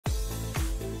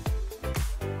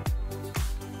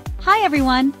Hi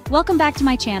everyone, welcome back to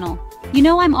my channel. You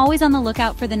know I'm always on the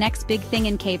lookout for the next big thing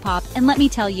in K-pop, and let me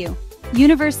tell you,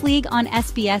 Universe League on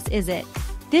SBS is it.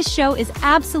 This show is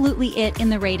absolutely it in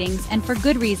the ratings, and for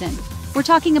good reason. We're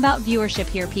talking about viewership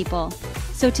here, people.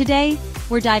 So today,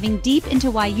 we're diving deep into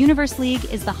why Universe League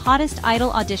is the hottest idol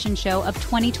audition show of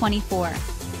 2024.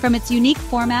 From its unique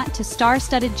format to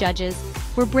star-studded judges,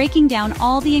 we're breaking down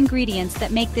all the ingredients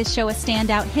that make this show a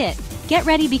standout hit. Get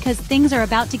ready because things are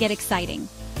about to get exciting.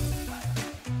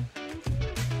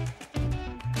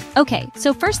 Okay,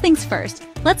 so first things first,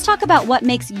 let's talk about what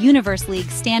makes Universe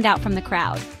League stand out from the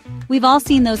crowd. We've all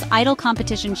seen those idol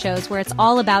competition shows where it's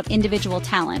all about individual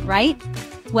talent, right?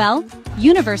 Well,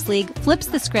 Universe League flips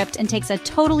the script and takes a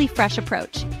totally fresh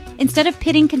approach. Instead of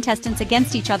pitting contestants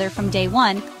against each other from day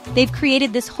one, they've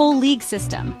created this whole league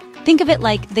system. Think of it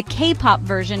like the K-pop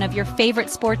version of your favorite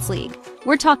sports league.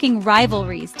 We're talking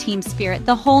rivalries, team spirit,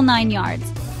 the whole 9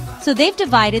 yards. So they've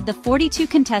divided the 42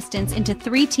 contestants into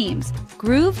 3 teams: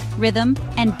 groove, rhythm,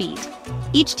 and beat.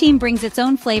 Each team brings its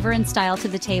own flavor and style to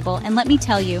the table, and let me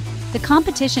tell you, the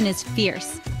competition is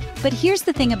fierce. But here's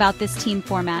the thing about this team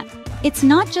format. It's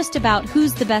not just about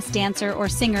who's the best dancer or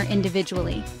singer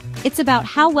individually. It's about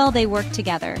how well they work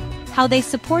together, how they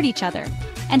support each other,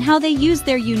 and how they use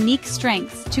their unique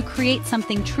strengths to create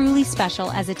something truly special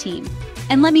as a team.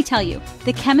 And let me tell you,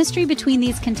 the chemistry between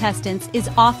these contestants is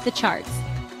off the charts.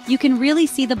 You can really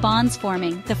see the bonds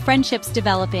forming, the friendships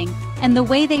developing, and the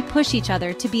way they push each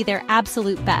other to be their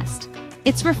absolute best.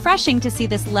 It's refreshing to see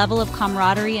this level of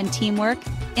camaraderie and teamwork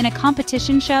in a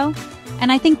competition show,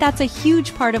 and I think that's a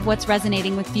huge part of what's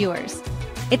resonating with viewers.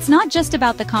 It's not just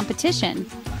about the competition,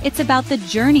 it's about the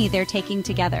journey they're taking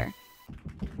together.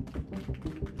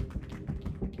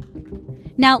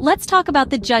 Now, let's talk about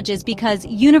the judges because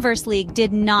Universe League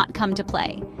did not come to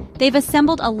play. They've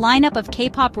assembled a lineup of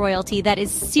K-pop royalty that is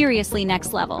seriously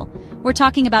next level. We're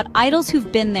talking about idols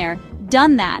who've been there,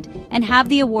 done that, and have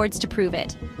the awards to prove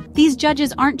it. These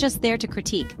judges aren't just there to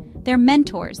critique. They're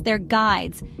mentors, they're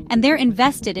guides, and they're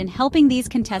invested in helping these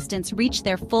contestants reach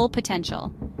their full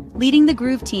potential. Leading the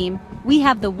Groove team, we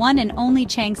have the one and only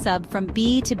Chang Sub from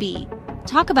B to B.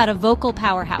 Talk about a vocal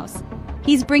powerhouse.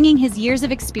 He's bringing his years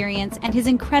of experience and his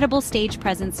incredible stage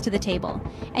presence to the table,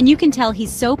 and you can tell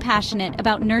he's so passionate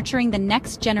about nurturing the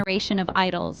next generation of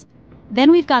idols.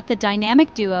 Then we've got the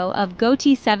dynamic duo of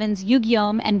GOT7's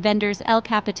Yugyeom and Vendor's El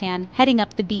Capitan heading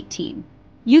up the Beat team.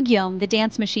 Yugyeom, the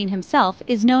dance machine himself,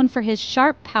 is known for his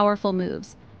sharp, powerful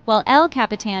moves, while El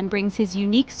Capitan brings his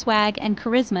unique swag and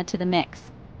charisma to the mix.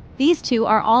 These two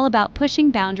are all about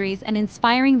pushing boundaries and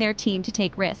inspiring their team to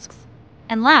take risks.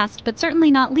 And last, but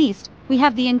certainly not least, we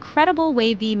have the incredible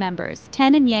WayV members,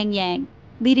 Ten and Yang Yang,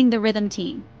 leading the rhythm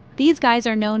team. These guys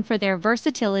are known for their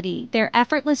versatility, their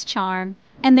effortless charm,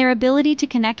 and their ability to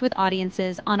connect with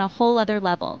audiences on a whole other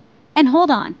level. And hold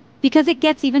on, because it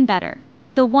gets even better.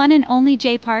 The one and only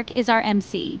Jay Park is our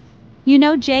MC. You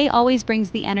know Jay always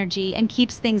brings the energy and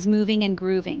keeps things moving and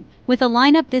grooving. With a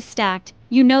lineup this stacked,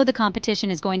 you know the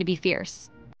competition is going to be fierce.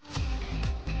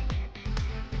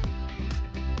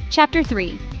 Chapter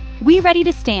 3. We Ready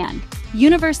to Stand.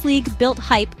 Universe League built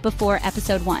hype before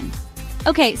episode 1.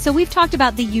 Okay, so we've talked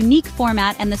about the unique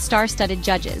format and the star-studded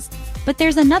judges, but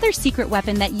there's another secret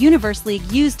weapon that Universe League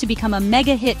used to become a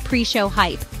mega hit pre-show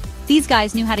hype. These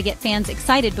guys knew how to get fans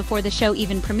excited before the show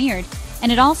even premiered,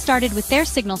 and it all started with their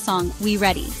signal song, We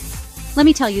Ready. Let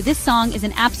me tell you, this song is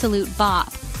an absolute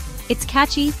bop. It's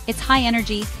catchy, it's high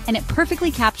energy, and it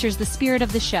perfectly captures the spirit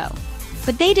of the show.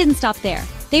 But they didn't stop there.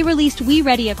 They released We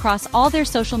Ready across all their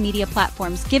social media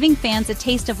platforms, giving fans a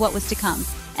taste of what was to come.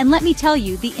 And let me tell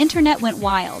you, the internet went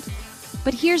wild.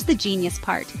 But here's the genius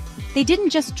part. They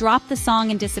didn't just drop the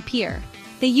song and disappear.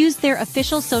 They used their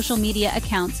official social media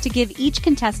accounts to give each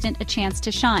contestant a chance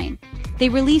to shine. They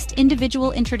released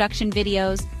individual introduction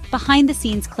videos,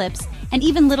 behind-the-scenes clips, and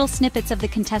even little snippets of the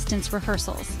contestants'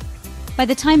 rehearsals. By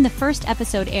the time the first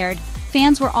episode aired,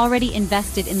 fans were already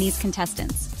invested in these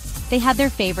contestants. They had their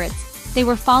favorites, they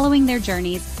were following their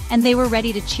journeys, and they were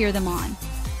ready to cheer them on.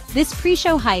 This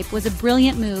pre-show hype was a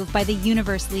brilliant move by the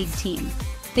Universe League team.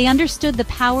 They understood the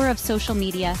power of social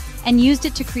media and used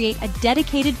it to create a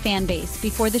dedicated fan base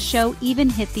before the show even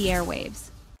hit the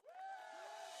airwaves.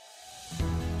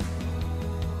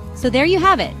 So there you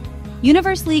have it.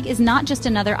 Universe League is not just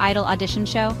another idol audition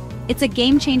show, it's a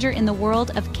game changer in the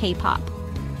world of K-pop.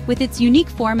 With its unique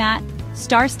format,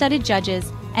 star-studded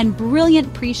judges, and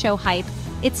brilliant pre-show hype,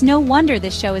 it's no wonder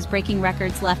this show is breaking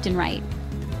records left and right.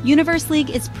 Universe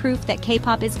League is proof that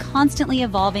K-pop is constantly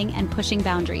evolving and pushing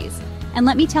boundaries. And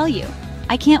let me tell you,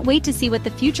 I can't wait to see what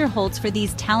the future holds for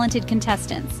these talented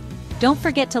contestants. Don't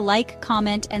forget to like,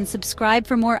 comment, and subscribe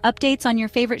for more updates on your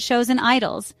favorite shows and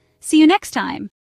idols. See you next time!